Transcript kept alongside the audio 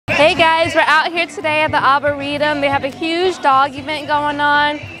Hey guys, we're out here today at the Arboretum. They have a huge dog event going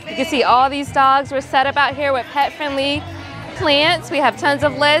on. You can see all these dogs. We're set up out here with pet-friendly plants. We have tons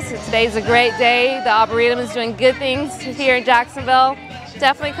of lists. Today's a great day. The Arboretum is doing good things here in Jacksonville.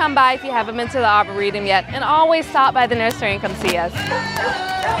 Definitely come by if you haven't been to the Arboretum yet. And always stop by the nursery and come see us.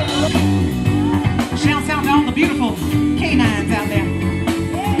 Shouts out to all the beautiful canines out there.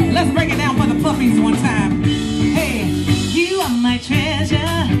 Let's break it down for the puppies one time. Hey, you are my treasure.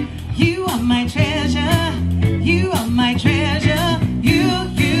 You are my treasure. You are my treasure. You are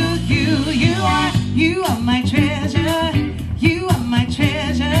my treasure. You are my treasure. You are my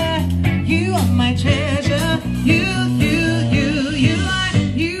treasure. You are my treasure.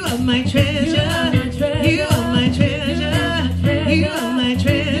 You are my treasure. You are my treasure. You are my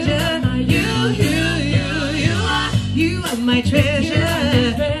treasure. You are my treasure.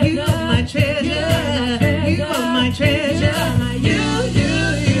 You are my treasure. You are treasure.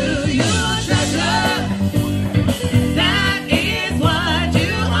 That is what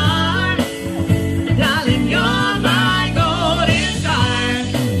you are, darling. You're my golden star.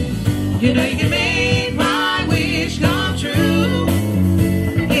 You know you can make my wish come true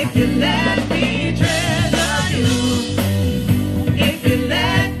if you let me treasure you. If you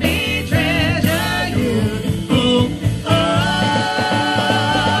let me treasure you. Oh, oh.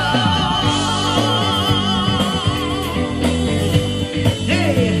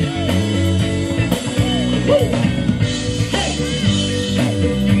 Hey. Woo. Hey.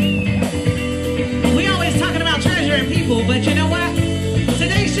 We always talking about treasuring people, but you know what?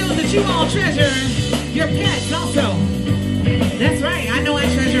 Today shows that you all treasure your pets also. That's right, I know I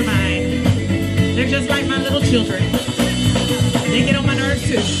treasure mine. They're just like my little children. They get on my nerves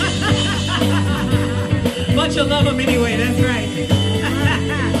too. But you'll love them anyway, that's right.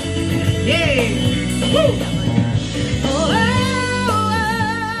 Yay! Woo!